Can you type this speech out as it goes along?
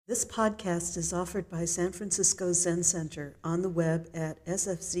This podcast is offered by San Francisco Zen Center on the web at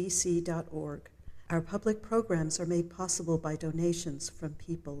sfzc.org. Our public programs are made possible by donations from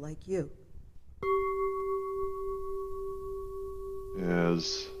people like you.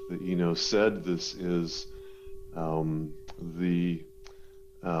 As the Eno said, this is the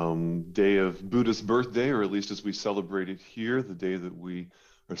day of Buddha's birthday, or at least as we celebrate it here, the day that we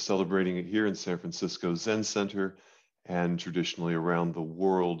are celebrating it here in San Francisco Zen Center, and traditionally around the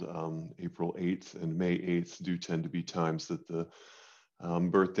world, April 8th and May 8th do tend to be times that the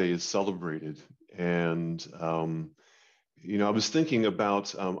birthday is celebrated. And I was thinking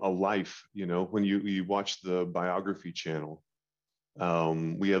about a life, when you watch the biography channel.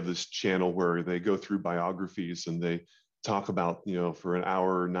 We have this channel where they go through biographies and they talk about, for an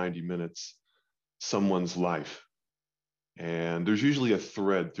hour or 90 minutes, someone's life. And there's usually a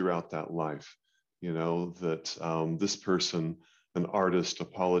thread throughout that life, that this person, an artist, a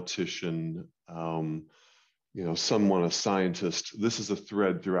politician, someone, a scientist, this is a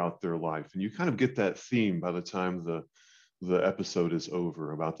thread throughout their life. And you kind of get that theme by the time the episode is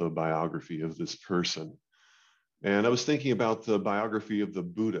over about the biography of this person. And I was thinking about the biography of the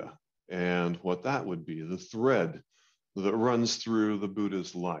Buddha and what that would be, the thread that runs through the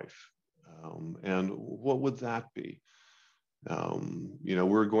Buddha's life. And what would that be?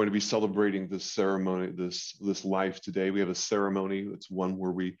 We're going to be celebrating this ceremony, this life today. We have a ceremony. It's one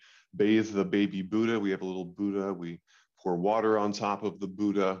where we bathe the baby Buddha. We have a little Buddha. We pour water on top of the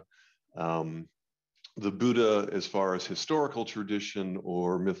Buddha. The Buddha, as far as historical tradition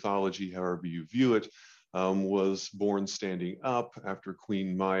or mythology, however you view it, was born standing up after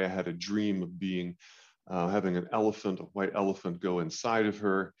Queen Maya had a dream of having an elephant, a white elephant, go inside of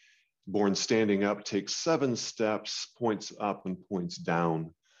her. Born standing up, takes 7 steps, points up and points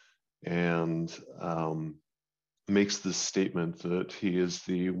down, and makes this statement that he is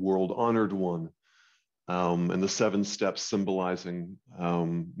the world honored one. And the 7 steps symbolizing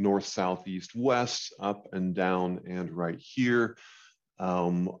north, south, east, west, up and down, and right here.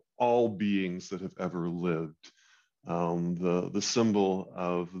 All beings that have ever lived. The symbol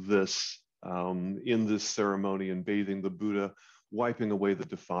of this in this ceremony and bathing the Buddha, wiping away the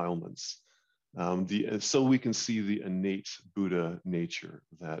defilements, so we can see the innate Buddha nature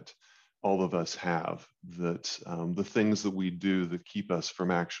that all of us have, that the things that we do that keep us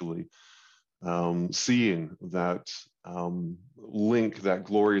from actually seeing that link, that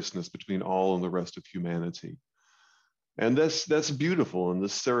gloriousness between all and the rest of humanity. And that's beautiful in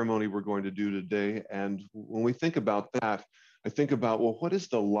this ceremony we're going to do today. And when we think about that, I think about, well, what is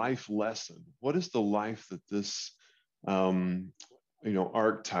the life lesson? What is the life that this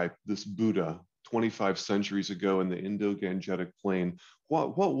archetype, this Buddha, 25 centuries ago in the Indo-Gangetic Plain,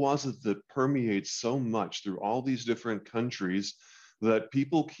 what was it that permeates so much through all these different countries that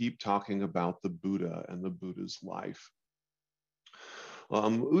people keep talking about the Buddha and the Buddha's life?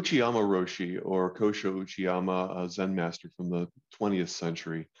 Uchiyama Roshi, or Kosho Uchiyama, a Zen master from the 20th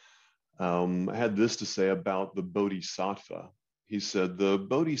century, had this to say about the Bodhisattva. He said, the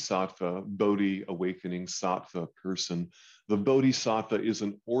Bodhisattva, Bodhi, awakening, Sattva, person, the Bodhisattva is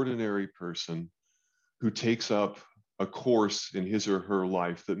an ordinary person who takes up a course in his or her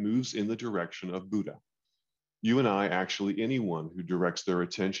life that moves in the direction of Buddha. You and I, actually anyone who directs their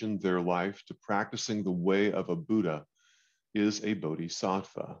attention, their life to practicing the way of a Buddha, is a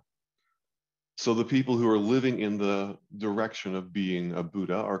bodhisattva. So the people who are living in the direction of being a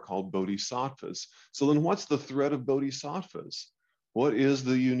Buddha are called bodhisattvas. So then what's the thread of bodhisattvas? What is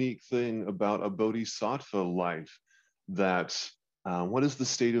the unique thing about a bodhisattva life? What is the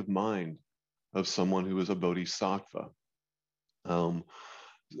state of mind of someone who is a bodhisattva? If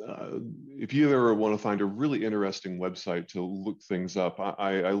you ever want to find a really interesting website to look things up,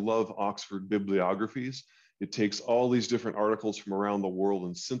 I love Oxford Bibliographies. It takes all these different articles from around the world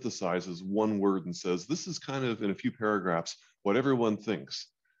and synthesizes one word and says, this is kind of, in a few paragraphs, what everyone thinks.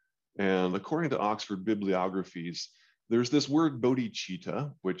 And according to Oxford Bibliographies, there's this word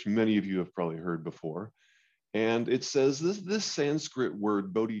bodhicitta, which many of you have probably heard before. And it says this Sanskrit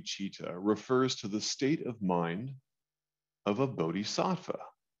word bodhicitta refers to the state of mind of a bodhisattva,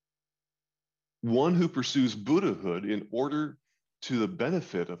 one who pursues Buddhahood in order to the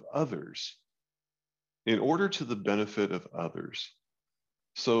benefit of others. In order to the benefit of others.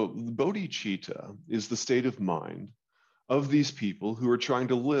 So bodhicitta is the state of mind of these people who are trying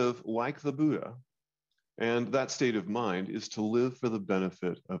to live like the Buddha. And that state of mind is to live for the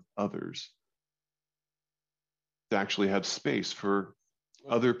benefit of others, to actually have space for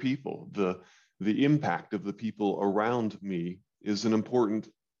other people. The impact of the people around me is an important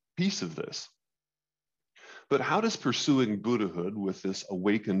piece of this. But how does pursuing Buddhahood with this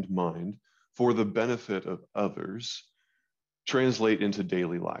awakened mind for the benefit of others translate into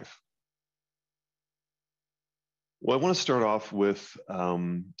daily life? Well, I want to start off with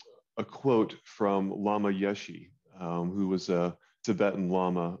a quote from Lama Yeshe, who was a Tibetan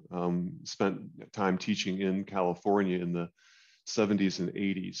Lama, spent time teaching in California in the 70s and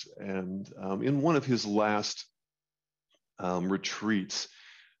 80s. And in one of his last retreats,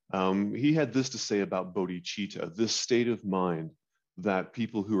 he had this to say about bodhicitta, this state of mind that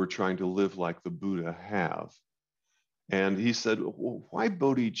people who are trying to live like the Buddha have. And he said, well, why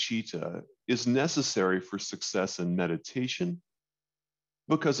bodhicitta is necessary for success in meditation?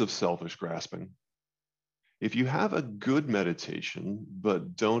 Because of selfish grasping. If you have a good meditation,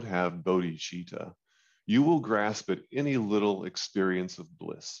 but don't have bodhicitta, you will grasp at any little experience of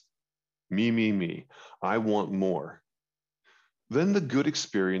bliss. Me. I want more. Then the good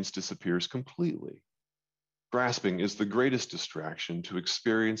experience disappears completely. Grasping is the greatest distraction to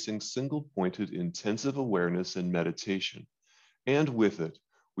experiencing single-pointed intensive awareness and meditation. And with it,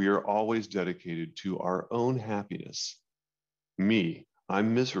 we are always dedicated to our own happiness. Me,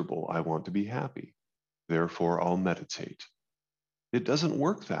 I'm miserable. I want to be happy. Therefore, I'll meditate. It doesn't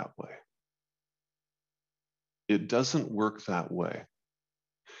work that way. It doesn't work that way.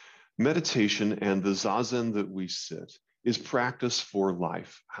 Meditation and the zazen that we sit is practice for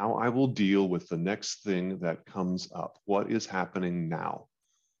life, how I will deal with the next thing that comes up. What is happening now?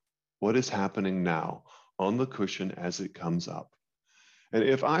 What is happening now on the cushion as it comes up? And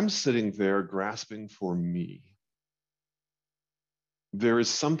if I'm sitting there grasping for me, there is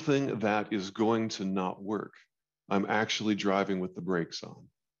something that is going to not work. I'm actually driving with the brakes on.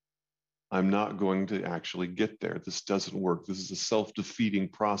 I'm not going to actually get there. This doesn't work. This is a self-defeating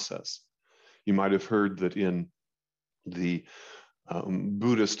process. You might have heard that in the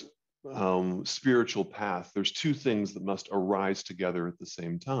Buddhist spiritual path, there's two things that must arise together at the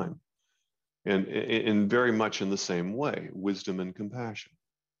same time. And in very much in the same way, wisdom and compassion.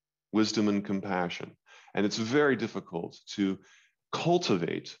 Wisdom and compassion. And it's very difficult to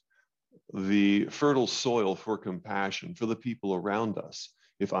cultivate the fertile soil for compassion for the people around us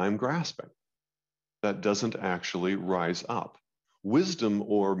if I'm grasping. That doesn't actually rise up. Wisdom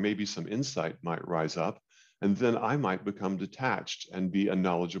or maybe some insight might rise up, and then I might become detached and be a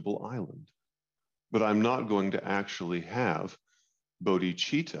knowledgeable island. But I'm not going to actually have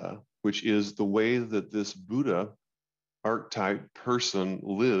bodhicitta, which is the way that this Buddha archetype person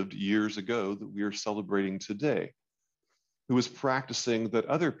lived years ago that we are celebrating today, who was practicing that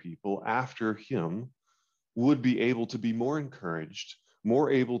other people after him would be able to be more encouraged, more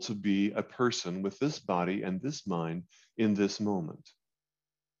able to be a person with this body and this mind in this moment.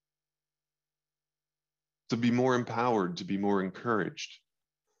 To be more empowered, to be more encouraged.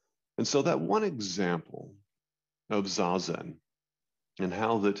 And so that one example of zazen and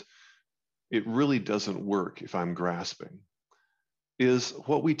how that it really doesn't work if I'm grasping is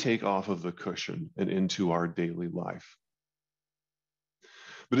what we take off of the cushion and into our daily life.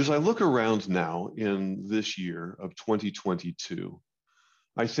 But as I look around now in this year of 2022,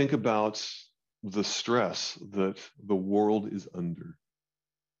 I think about the stress that the world is under.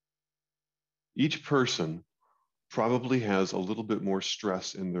 Each person probably has a little bit more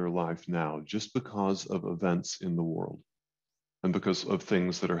stress in their life now just because of events in the world and because of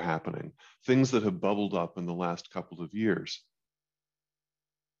things that are happening, things that have bubbled up in the last couple of years.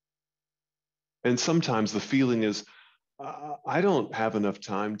 And sometimes the feeling is, I don't have enough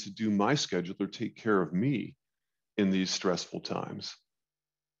time to do my schedule or take care of me in these stressful times,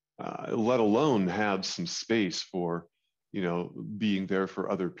 let alone have some space for being there for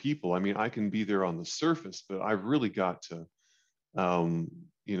other people. I mean, I can be there on the surface, but I've really got to,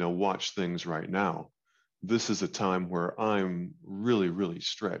 watch things right now. This is a time where I'm really, really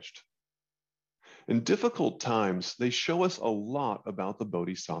stretched. In difficult times, they show us a lot about the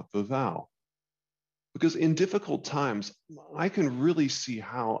Bodhisattva vow. Because in difficult times, I can really see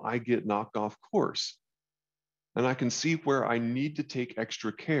how I get knocked off course. And I can see where I need to take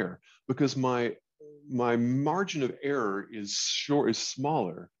extra care because my margin of error is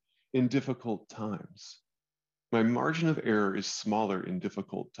smaller in difficult times. My margin of error is smaller in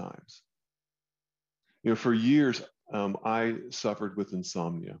difficult times. For years, I suffered with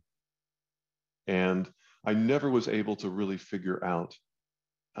insomnia, and I never was able to really figure out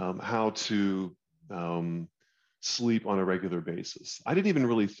how to sleep on a regular basis. I didn't even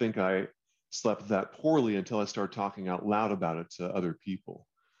really think I slept that poorly until I started talking out loud about it to other people.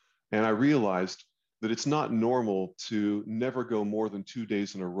 And I realized that it's not normal to never go more than 2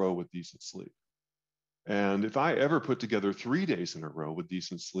 days in a row with decent sleep. And if I ever put together 3 days in a row with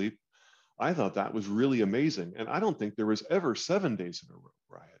decent sleep, I thought that was really amazing. And I don't think there was ever 7 days in a row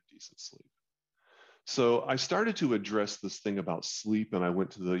where I had decent sleep. So I started to address this thing about sleep, and I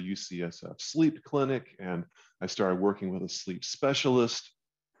went to the UCSF sleep clinic, and I started working with a sleep specialist,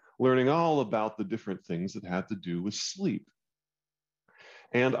 learning all about the different things that had to do with sleep.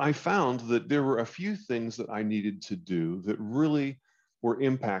 And I found that there were a few things that I needed to do that really were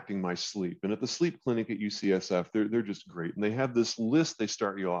impacting my sleep. And at the sleep clinic at UCSF, they're just great. And they have this list they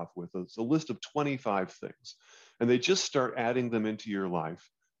start you off with. It's a list of 25 things. And they just start adding them into your life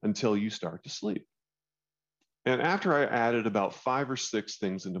until you start to sleep. And after I added about 5 or 6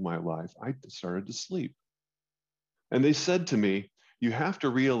 things into my life, I started to sleep. And they said to me, you have to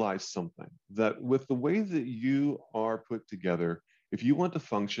realize something, that with the way that you are put together, if you want to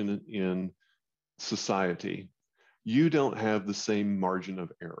function in society, you don't have the same margin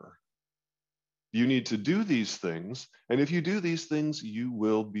of error. You need to do these things. And if you do these things, you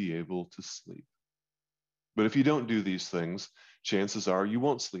will be able to sleep. But if you don't do these things, chances are you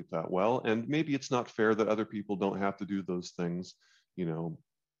won't sleep that well. And maybe it's not fair that other people don't have to do those things,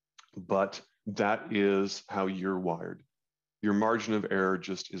 but that is how you're wired. Your margin of error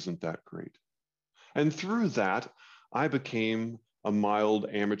just isn't that great. And through that, I became a mild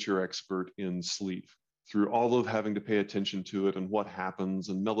amateur expert in sleep, through all of having to pay attention to it and what happens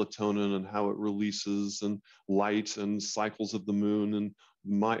and melatonin and how it releases and light and cycles of the moon and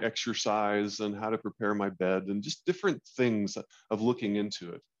my exercise and how to prepare my bed and just different things of looking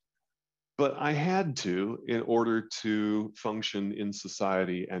into it. But I had to in order to function in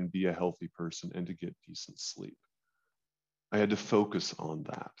society and be a healthy person and to get decent sleep. I had to focus on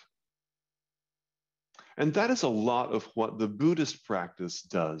that. And that is a lot of what the Buddhist practice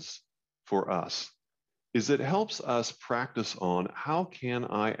does for us, is it helps us practice on how can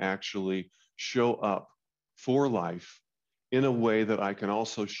I actually show up for life in a way that I can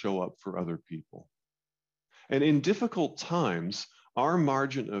also show up for other people. And in difficult times, our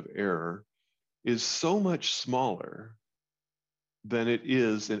margin of error is so much smaller than it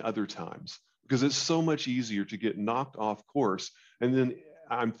is in other times, because it's so much easier to get knocked off course. And then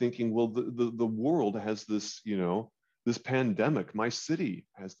I'm thinking, well, the world has this, this pandemic. My city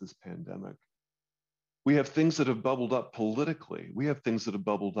has this pandemic. We have things that have bubbled up politically. We have things that have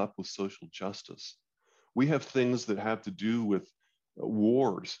bubbled up with social justice. We have things that have to do with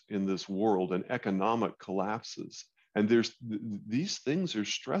wars in this world and economic collapses. And these things are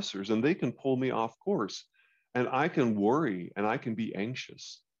stressors, and they can pull me off course. And I can worry and I can be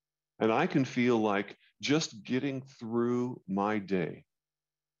anxious. And I can feel like just getting through my day,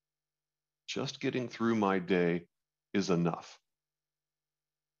 is enough.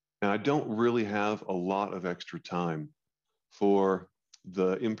 And I don't really have a lot of extra time for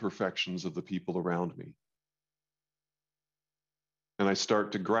the imperfections of the people around me. And I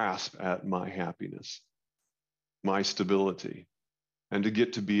start to grasp at my happiness, my stability, and to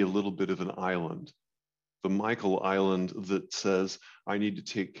get to be a little bit of an island. The Michael Island that says, I need to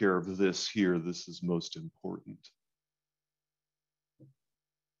take care of this here. This is most important.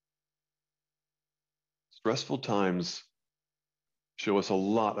 Stressful times show us a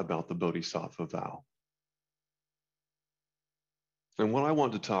lot about the Bodhisattva vow. And what I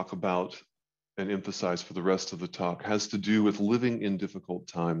want to talk about and emphasize for the rest of the talk has to do with living in difficult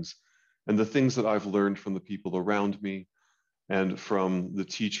times and the things that I've learned from the people around me and from the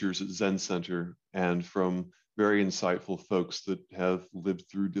teachers at Zen Center and from very insightful folks that have lived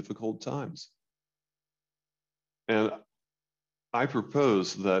through difficult times. And I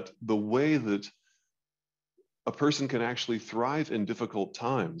propose that the way that a person can actually thrive in difficult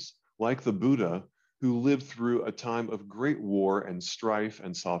times, like the Buddha, who lived through a time of great war and strife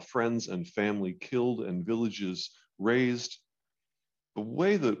and saw friends and family killed and villages razed, the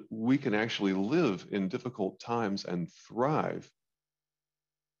way that we can actually live in difficult times and thrive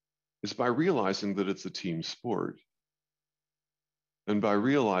is by realizing that it's a team sport and by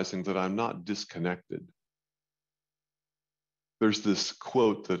realizing that I'm not disconnected. There's this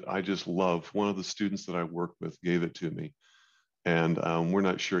quote that I just love. One of the students that I work with gave it to me, and we're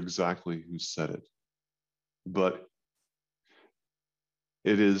not sure exactly who said it, but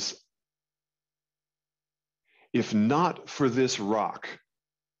it is, if not for this rock,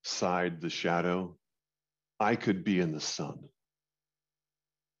 sighed the shadow, I could be in the sun.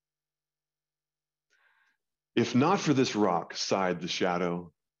 If not for this rock, sighed the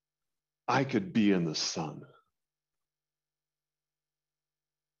shadow, I could be in the sun.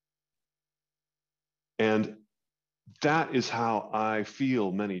 And that is how I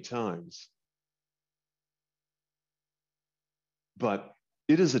feel many times. But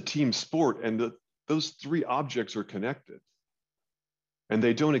it is a team sport, and those three objects are connected. and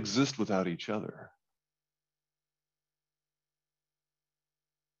they don't exist without each other.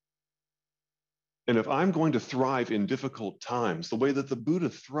 And if I'm going to thrive in difficult times, the way that the Buddha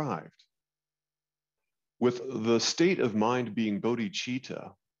thrived, with the state of mind being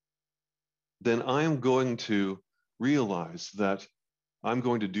bodhicitta, then I am going to realize that I'm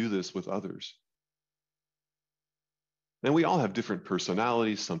going to do this with others. And we all have different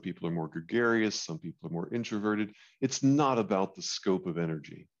personalities. Some people are more gregarious, some people are more introverted. It's not about the scope of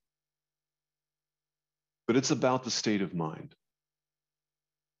energy, but it's about the state of mind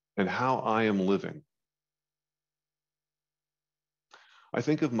and how I am living. I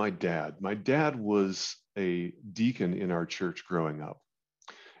think of my dad. My dad was a deacon in our church growing up.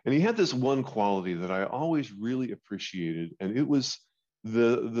 And he had this one quality that I always really appreciated, and it was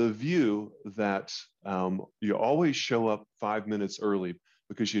the view that you always show up 5 minutes early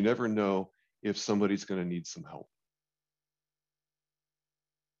because you never know if somebody's going to need some help.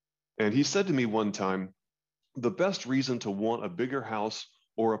 And he said to me one time, the best reason to want a bigger house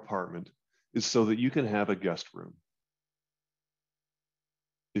or apartment is so that you can have a guest room.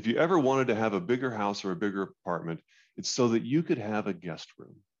 If you ever wanted to have a bigger house or a bigger apartment, it's so that you could have a guest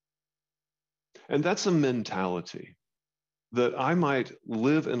room. And that's a mentality that I might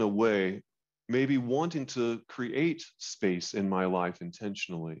live in a way, maybe wanting to create space in my life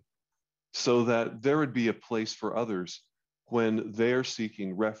intentionally, so that there would be a place for others when they're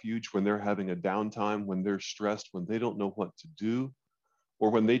seeking refuge, when they're having a downtime, when they're stressed, when they don't know what to do, or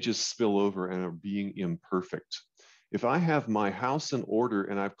when they just spill over and are being imperfect. If I have my house in order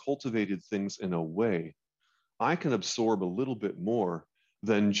and I've cultivated things in a way, I can absorb a little bit more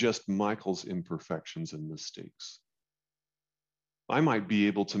than just Michael's imperfections and mistakes. I might be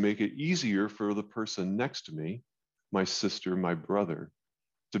able to make it easier for the person next to me, my sister, my brother,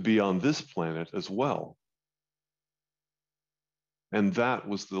 to be on this planet as well. And that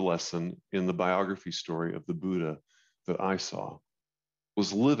was the lesson in the biography story of the Buddha that I saw,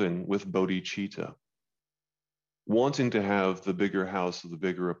 was living with bodhicitta, wanting to have the bigger house or the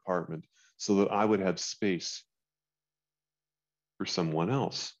bigger apartment so that I would have space for someone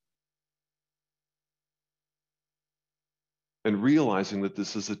else. And realizing that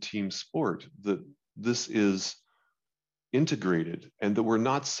this is a team sport, that this is integrated and that we're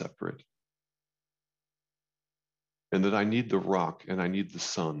not separate. And that I need the rock and I need the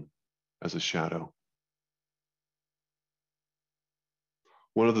sun as a shadow.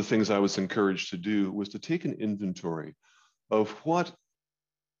 One of the things I was encouraged to do was to take an inventory of what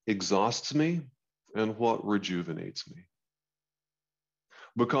exhausts me and what rejuvenates me.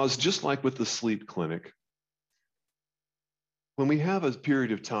 Because just like with the sleep clinic, when we have a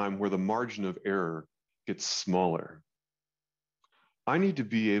period of time where the margin of error gets smaller, I need to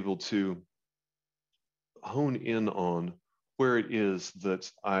be able to hone in on where it is that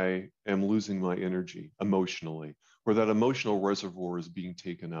I am losing my energy emotionally, where that emotional reservoir is being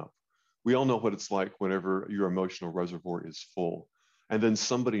taken up. We all know what it's like whenever your emotional reservoir is full, and then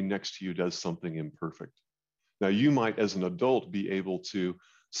somebody next to you does something imperfect. Now, you might, as an adult, be able to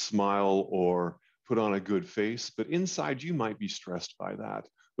smile or put on a good face, but inside you might be stressed by that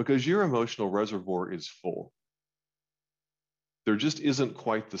because your emotional reservoir is full. There just isn't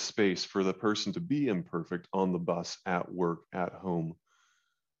quite the space for the person to be imperfect on the bus, at work, at home,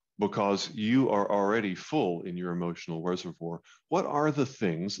 because you are already full in your emotional reservoir. What are the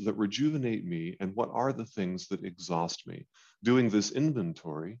things that rejuvenate me and what are the things that exhaust me? Doing this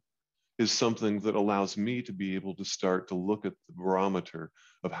inventory is something that allows me to be able to start to look at the barometer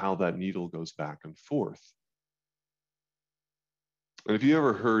of how that needle goes back and forth. And if you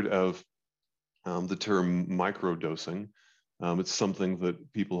ever heard of the term microdosing, it's something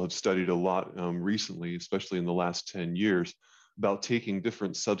that people have studied a lot recently, especially in the last 10 years, about taking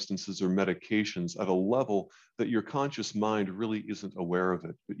different substances or medications at a level that your conscious mind really isn't aware of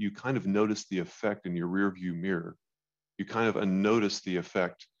it, but you kind of notice the effect in your rearview mirror. You kind of notice the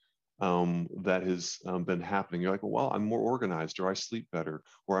effect that has been happening. You're like, well, I'm more organized, or I sleep better,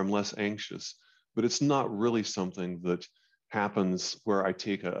 or I'm less anxious. But it's not really something that happens where I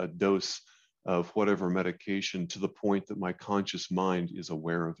take a dose of whatever medication to the point that my conscious mind is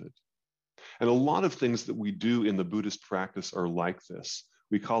aware of it. And a lot of things that we do in the Buddhist practice are like this.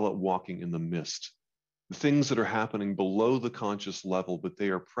 We call it walking in the mist. The things that are happening below the conscious level, but they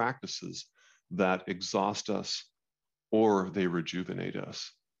are practices that exhaust us or they rejuvenate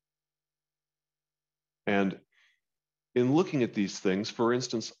us. And in looking at these things, for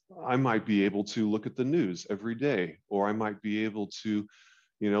instance, I might be able to look at the news every day, or I might be able to,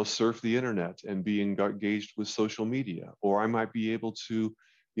 surf the internet and be engaged with social media, or I might be able to,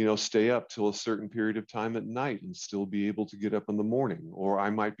 stay up till a certain period of time at night and still be able to get up in the morning. Or I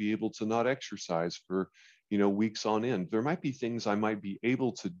might be able to not exercise for, weeks on end. There might be things I might be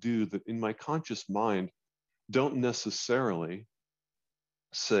able to do that in my conscious mind don't necessarily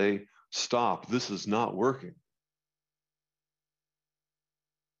say, stop, this is not working.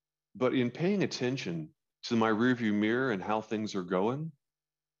 But in paying attention to my rearview mirror and how things are going,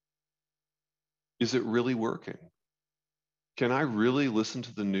 is it really working? Can I really listen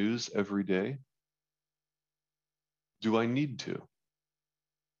to the news every day? Do I need to?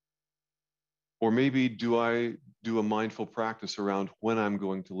 Or maybe do I do a mindful practice around when I'm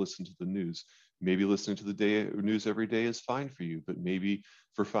going to listen to the news? Maybe listening to the news every day is fine for you, but maybe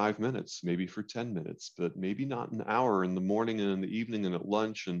for 5 minutes, maybe for 10 minutes, but maybe not an hour in the morning and in the evening and at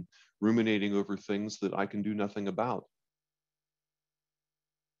lunch and ruminating over things that I can do nothing about.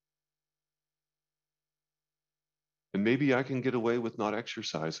 And maybe I can get away with not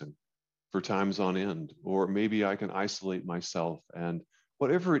exercising for times on end, or maybe I can isolate myself and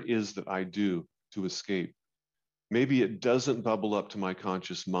whatever it is that I do to escape, maybe it doesn't bubble up to my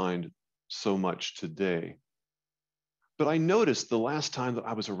conscious mind so much today. But I noticed the last time that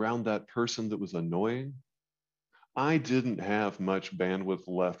I was around that person that was annoying, I didn't have much bandwidth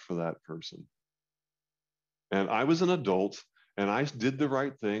left for that person. And I was an adult and I did the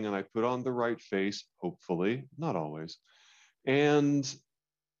right thing and I put on the right face, hopefully, not always. And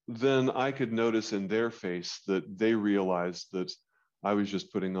then I could notice in their face that they realized that I was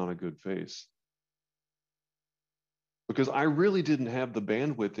just putting on a good face. Because I really didn't have the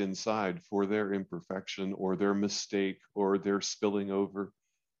bandwidth inside for their imperfection or their mistake or their spilling over.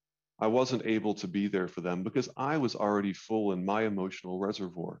 I wasn't able to be there for them because I was already full in my emotional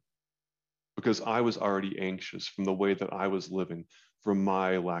reservoir, because I was already anxious from the way that I was living, from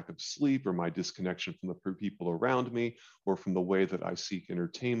my lack of sleep or my disconnection from the people around me, or from the way that I seek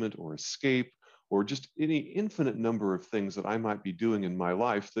entertainment or escape, or just any infinite number of things that I might be doing in my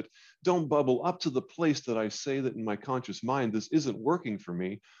life that don't bubble up to the place that I say that in my conscious mind, this isn't working for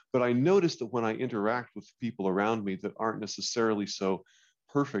me. But I notice that when I interact with people around me that aren't necessarily so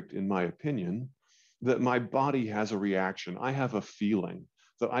perfect, in my opinion, that my body has a reaction. I have a feeling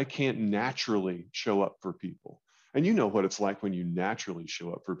that I can't naturally show up for people. And you know what it's like when you naturally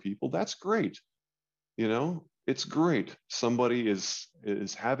show up for people. That's great. It's great. Somebody is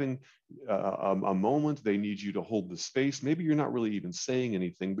having a moment. They need you to hold the space. Maybe you're not really even saying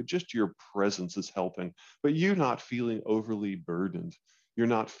anything, but just your presence is helping. But you're not feeling overly burdened. You're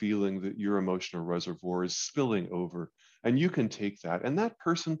not feeling that your emotional reservoir is spilling over. And you can take that, and that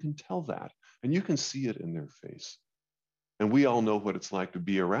person can tell that, and you can see it in their face. And we all know what it's like to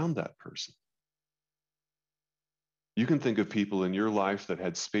be around that person. You can think of people in your life that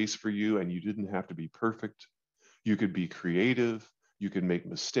had space for you and you didn't have to be perfect. You could be creative. You could make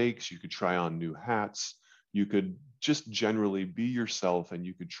mistakes. You could try on new hats. You could just generally be yourself and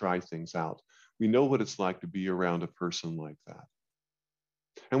you could try things out. We know what it's like to be around a person like that.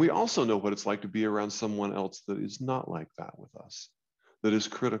 And we also know what it's like to be around someone else that is not like that with us, that is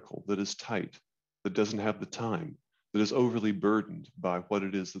critical, that is tight, that doesn't have the time, that is overly burdened by what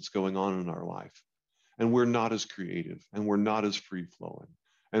it is that's going on in our life. And we're not as creative, and we're not as free flowing,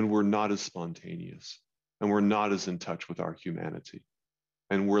 and we're not as spontaneous, and we're not as in touch with our humanity.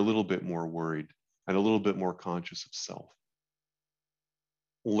 And we're a little bit more worried and a little bit more conscious of self.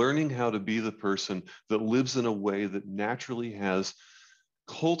 Learning how to be the person that lives in a way that naturally has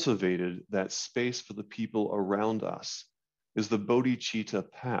cultivated that space for the people around us is the bodhicitta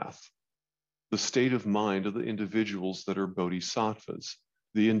path, the state of mind of the individuals that are bodhisattvas,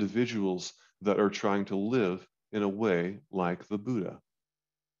 the individuals that are trying to live in a way like the Buddha.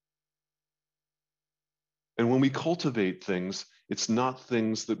 And when we cultivate things, it's not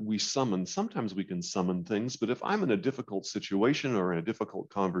things that we summon. Sometimes we can summon things, but if I'm in a difficult situation or in a difficult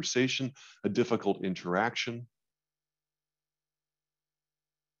conversation, a difficult interaction,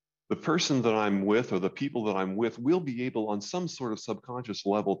 the person that I'm with or the people that I'm with will be able on some sort of subconscious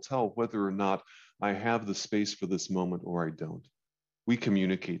level tell whether or not I have the space for this moment or I don't. We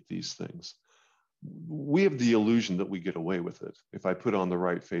communicate these things. We have the illusion that we get away with it if I put on the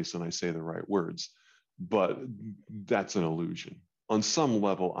right face and I say the right words, but that's an illusion. On some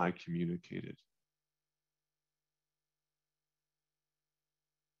level, I communicate it.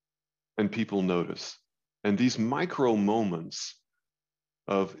 And people notice. And these micro moments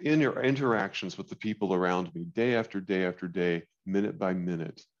of interactions with the people around me, day after day after day, minute by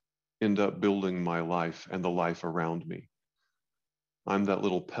minute, end up building my life and the life around me. I'm that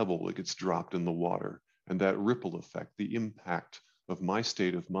little pebble that gets dropped in the water, and that ripple effect, the impact of my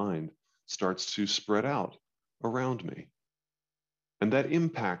state of mind, starts to spread out around me. And that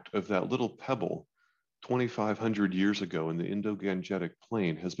impact of that little pebble 2,500 years ago in the Indo-Gangetic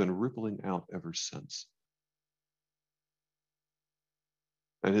Plain has been rippling out ever since,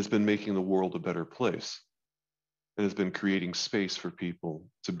 and has been making the world a better place, and has been creating space for people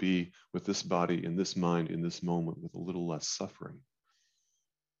to be with this body, in this mind, in this moment, with a little less suffering.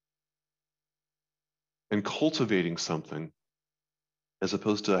 And cultivating something, as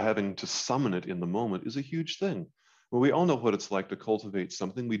opposed to having to summon it in the moment, is a huge thing. Well, we all know what it's like to cultivate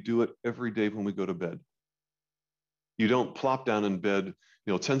something. We do it every day when we go to bed. You don't plop down in bed,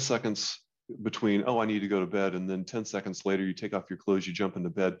 10 seconds between, oh, I need to go to bed, and then 10 seconds later, you take off your clothes, you jump into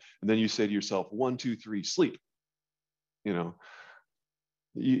bed, and then you say to yourself, 1, 2, 3, sleep. You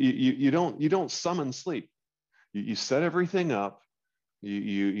don't summon sleep. You set everything up.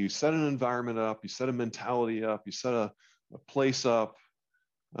 You set an environment up. You set a mentality up. You set a place up.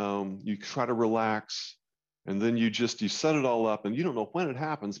 You try to relax, and then you set it all up, and you don't know when it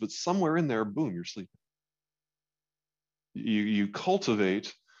happens, but somewhere in there, boom, you're sleeping. You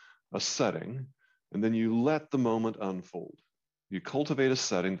cultivate a setting, and then you let the moment unfold. You cultivate a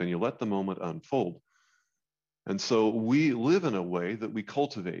setting, then you let the moment unfold. And so we live in a way that we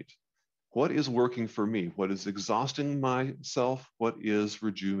cultivate. What is working for me? What is exhausting myself? What is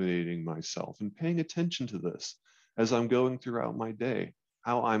rejuvenating myself? And paying attention to this as I'm going throughout my day,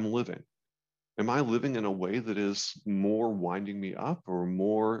 how I'm living. Am I living in a way that is more winding me up or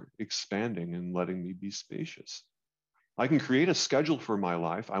more expanding and letting me be spacious? I can create a schedule for my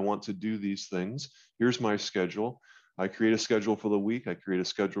life. I want to do these things. Here's my schedule. I create a schedule for the week. I create a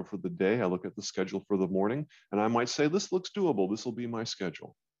schedule for the day. I look at the schedule for the morning, and I might say, this looks doable. This will be my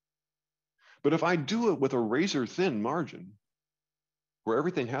schedule. But if I do it with a razor thin margin where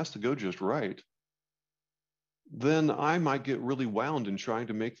everything has to go just right, then I might get really wound in trying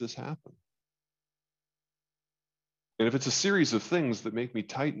to make this happen. And if it's a series of things that make me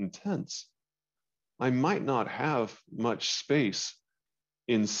tight and tense, I might not have much space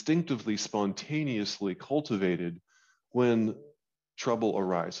instinctively, spontaneously cultivated when trouble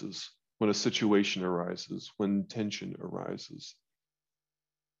arises, when a situation arises, when tension arises.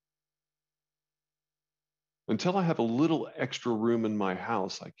 Until I have a little extra room in my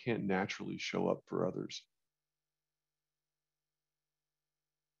house, I can't naturally show up for others.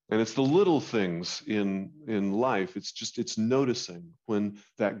 And it's the little things in life. It's noticing when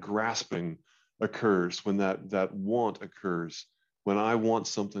that grasping occurs, when that want occurs, when I want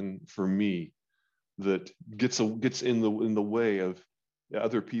something for me that gets in the way of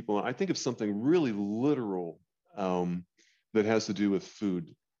other people. I think of something really literal that has to do with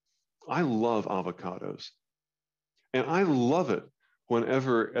food. I love avocados. And I love it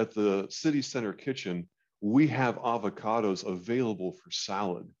whenever at the city center kitchen, we have avocados available for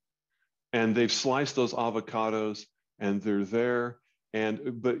salad. And they've sliced those avocados and they're there.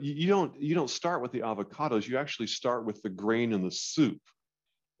 But you don't start with the avocados, you actually start with the grain and the soup.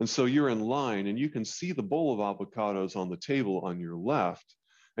 And so you're in line and you can see the bowl of avocados on the table on your left,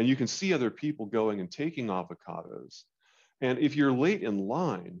 and you can see other people going and taking avocados. And if you're late in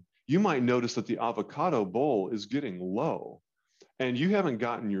line, you might notice that the avocado bowl is getting low and you haven't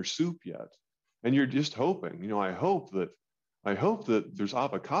gotten your soup yet. And you're just hoping, I hope that there's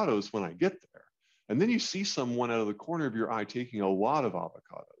avocados when I get there. And then you see someone out of the corner of your eye taking a lot of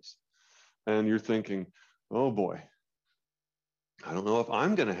avocados. And you're thinking, oh boy, I don't know if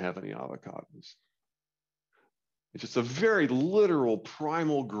I'm going to have any avocados. It's just a very literal,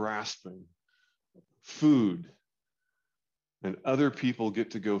 primal grasping. Food. And other people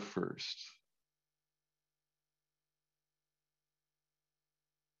get to go first.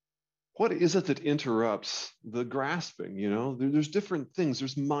 What is it that interrupts the grasping? There's different things.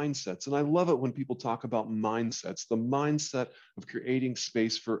 There's mindsets. And I love it when people talk about mindsets, the mindset of creating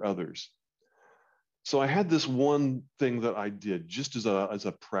space for others. So I had this one thing that I did just as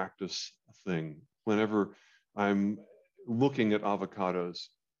a practice thing whenever I'm looking at avocados.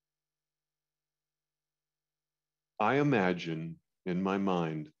 I imagine in my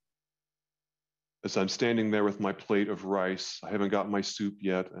mind, as I'm standing there with my plate of rice, I haven't got my soup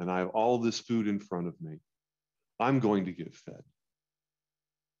yet, and I have all this food in front of me, I'm going to get fed.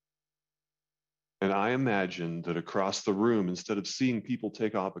 And I imagine that across the room, instead of seeing people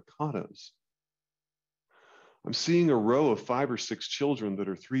take avocados, I'm seeing a row of 5 or 6 children that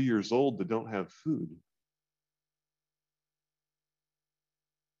are 3 years old that don't have food.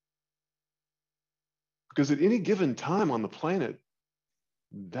 Because at any given time on the planet,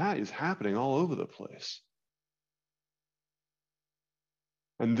 that is happening all over the place.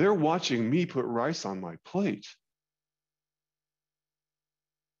 And they're watching me put rice on my plate.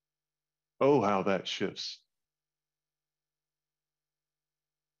 Oh, how that shifts.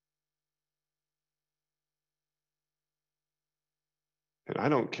 And I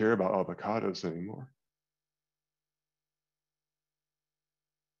don't care about avocados anymore.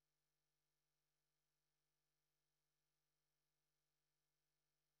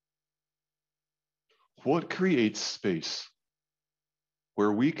 What creates space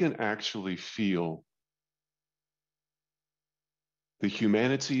where we can actually feel the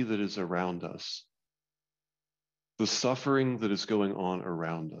humanity that is around us, the suffering that is going on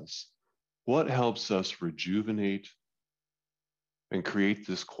around us? What helps us rejuvenate and create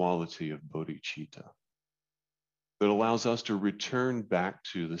this quality of bodhicitta that allows us to return back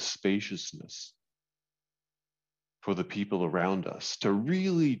to the spaciousness for the people around us, to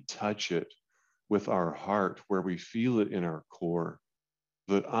really touch it with our heart where we feel it in our core,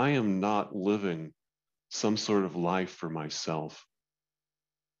 that I am not living some sort of life for myself,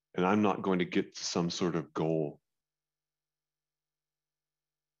 and I'm not going to get to some sort of goal.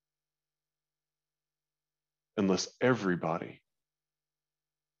 Unless everybody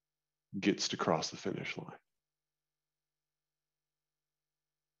gets to cross the finish line.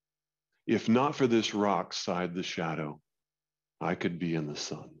 If not for this rock side the shadow, I could be in the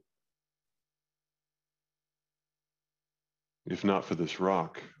sun. If not for this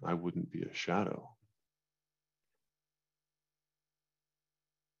rock, I wouldn't be a shadow.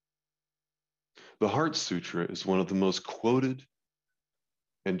 The Heart Sutra is one of the most quoted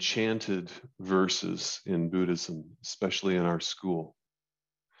and chanted verses in Buddhism, especially in our school.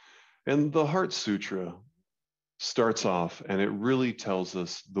 And the Heart Sutra starts off, and it really tells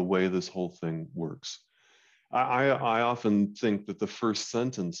us the way this whole thing works. I often think that the first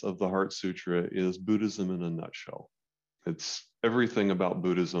sentence of the Heart Sutra is Buddhism in a nutshell. It's everything about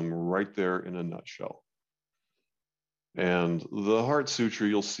Buddhism right there in a nutshell. And the Heart Sutra,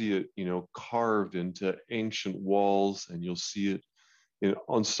 you'll see it, carved into ancient walls, and you'll see it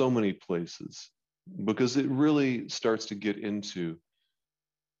on so many places, because it really starts to get into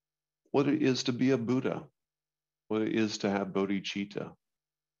what it is to be a Buddha, what it is to have bodhicitta.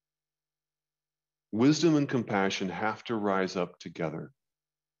 Wisdom and compassion have to rise up together.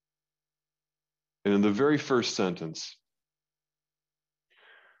 And in the very first sentence,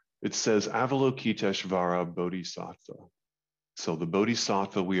 it says Avalokiteshvara Bodhisattva. So the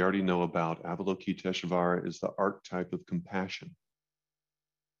Bodhisattva we already know about. Avalokiteshvara is the archetype of compassion.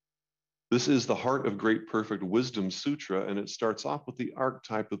 This is the Heart of Great Perfect Wisdom Sutra, and it starts off with the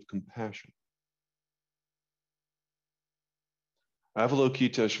archetype of compassion.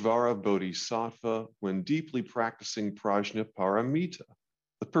 Avalokiteshvara Bodhisattva, when deeply practicing prajnaparamita,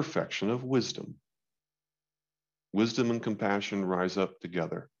 the perfection of wisdom. Wisdom and compassion rise up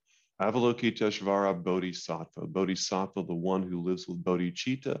together. Avalokiteshvara Bodhisattva. Bodhisattva, the one who lives with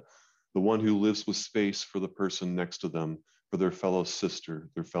bodhicitta, the one who lives with space for the person next to them, for their fellow sister,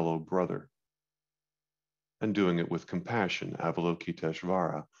 their fellow brother. And doing it with compassion,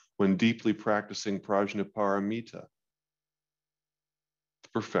 Avalokiteshvara, when deeply practicing prajnaparamita, the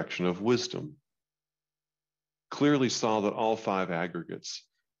perfection of wisdom. Clearly saw that all five aggregates,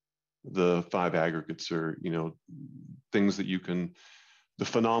 the five aggregates are, things that you can, the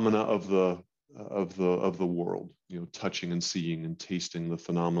phenomena of the world, touching and seeing and tasting, the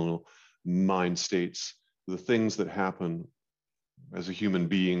phenomenal mind states, the things that happen as a human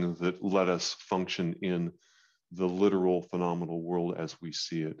being that let us function in the literal phenomenal world as we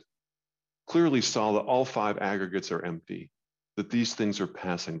see it. Clearly saw that all five aggregates are empty, that these things are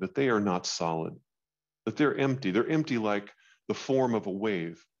passing, that they are not solid, that they're empty. They're empty like the form of a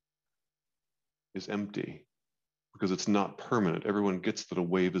wave is empty because it's not permanent. Everyone gets that a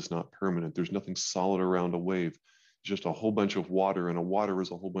wave is not permanent. There's nothing solid around a wave. It's just a whole bunch of water, and a water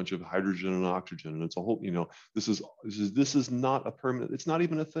is a whole bunch of hydrogen and oxygen, and it's a whole, this is not a permanent, it's not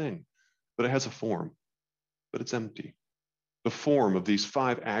even a thing, but it has a form, but it's empty. The form of these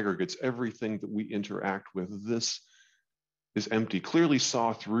five aggregates, everything that we interact with, this is empty. Clearly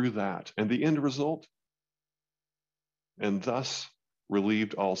saw through that, and the end result, and thus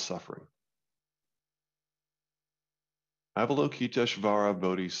relieved all suffering. Avalokiteshvara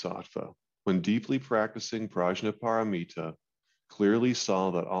Bodhisattva, when deeply practicing prajnaparamita, clearly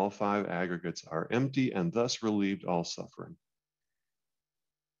saw that all five aggregates are empty and thus relieved all suffering.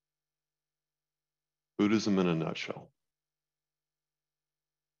 Buddhism in a nutshell.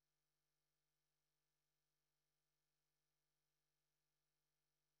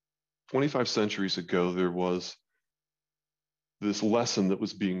 "25 centuries ago, there was this lesson that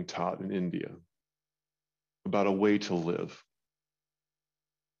was being taught in India about a way to live.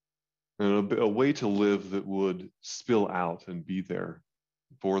 And a way to live that would spill out and be there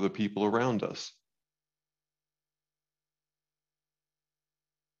for the people around us.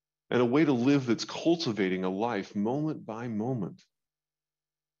 And a way to live that's cultivating a life moment by moment,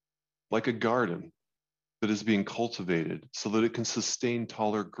 like a garden that is being cultivated so that it can sustain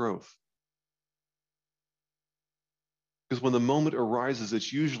taller growth. Because when the moment arises,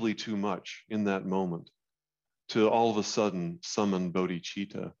 it's usually too much in that moment to all of a sudden summon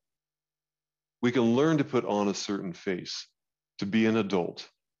bodhicitta. We can learn to put on a certain face, to be an adult.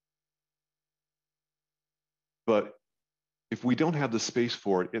 But if we don't have the space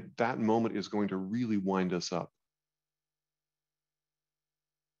for it, that moment is going to really wind us up.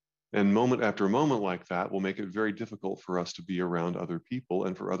 And moment after moment like that will make it very difficult for us to be around other people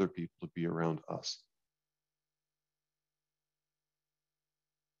and for other people to be around us.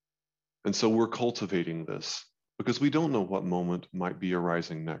 And so we're cultivating this because we don't know what moment might be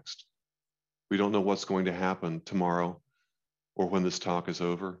arising next. We don't know what's going to happen tomorrow or when this talk is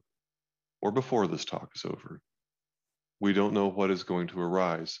over or before this talk is over. We don't know what is going to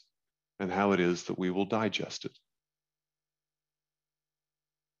arise and how it is that we will digest it.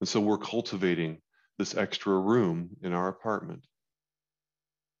 And so we're cultivating this extra room in our apartment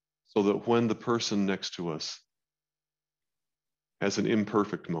so that when the person next to us has an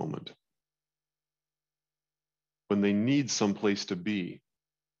imperfect moment, when they need some place to be,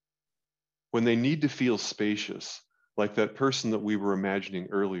 when they need to feel spacious, like that person that we were imagining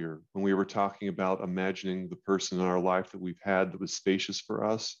earlier, when we were talking about imagining the person in our life that we've had that was spacious for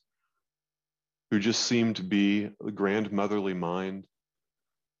us, who just seemed to be a grandmotherly mind,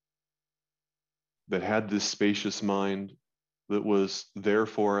 that had this spacious mind that was there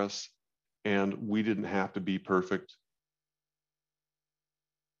for us, and we didn't have to be perfect,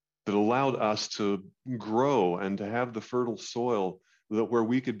 that allowed us to grow and to have the fertile soil that where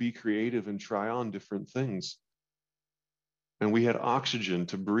we could be creative and try on different things. And we had oxygen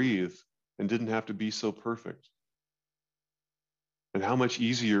to breathe and didn't have to be so perfect. And how much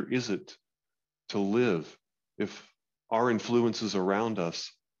easier is it to live if our influences around us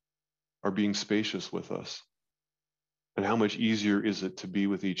are being spacious with us? And how much easier is it to be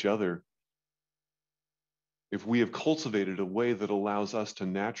with each other if we have cultivated a way that allows us to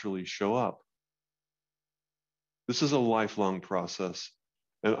naturally show up? This is a lifelong process,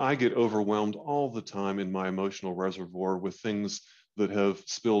 and I get overwhelmed all the time in my emotional reservoir with things that have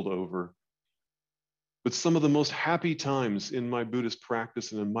spilled over. But some of the most happy times in my Buddhist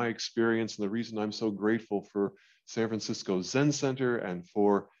practice and in my experience, and the reason I'm so grateful for San Francisco Zen Center and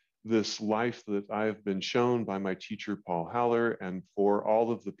for this life that I've been shown by my teacher, Paul Haller, and for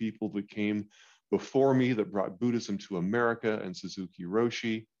all of the people that came before me that brought Buddhism to America and Suzuki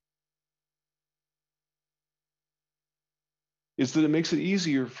Roshi, is that it makes it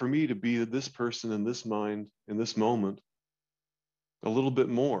easier for me to be this person in this mind, in this moment, a little bit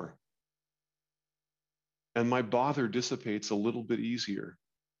more. And my bother dissipates a little bit easier,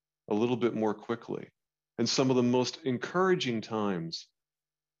 a little bit more quickly. And some of the most encouraging times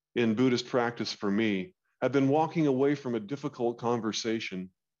in Buddhist practice for me have been walking away from a difficult conversation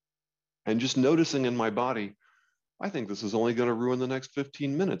and just noticing in my body, I think this is only going to ruin the next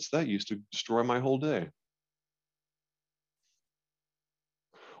 15 minutes. That used to destroy my whole day.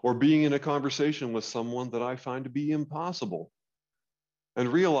 Or being in a conversation with someone that I find to be impossible,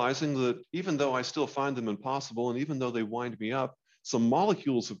 and realizing that even though I still find them impossible, and even though they wind me up, some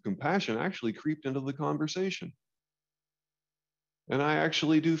molecules of compassion actually creeped into the conversation. And I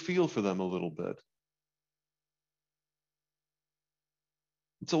actually do feel for them a little bit.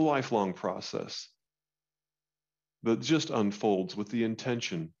 It's a lifelong process that just unfolds with the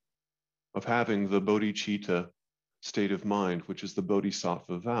intention of having the bodhicitta state of mind, which is the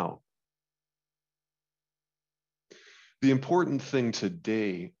bodhisattva vow. The important thing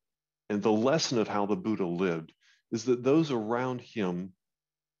today, and the lesson of how the Buddha lived, is that those around him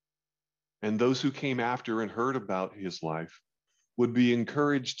and those who came after and heard about his life would be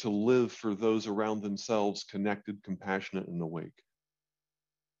encouraged to live for those around themselves connected, compassionate, and awake.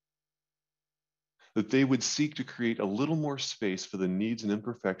 That they would seek to create a little more space for the needs and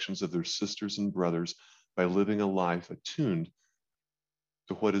imperfections of their sisters and brothers by living a life attuned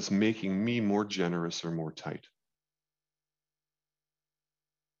to what is making me more generous or more tight.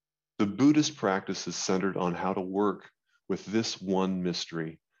 The Buddhist practice is centered on how to work with this one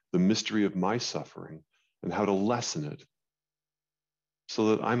mystery, the mystery of my suffering, and how to lessen it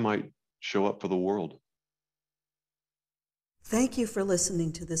so that I might show up for the world. Thank you for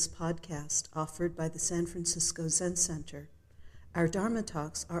listening to this podcast offered by the San Francisco Zen Center. Our Dharma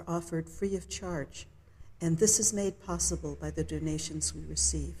talks are offered free of charge, and this is made possible by the donations we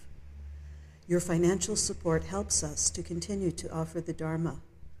receive. Your financial support helps us to continue to offer the Dharma.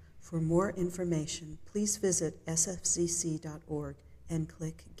 For more information, please visit sfzc.org and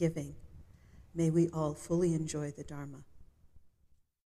click Giving. May we all fully enjoy the Dharma.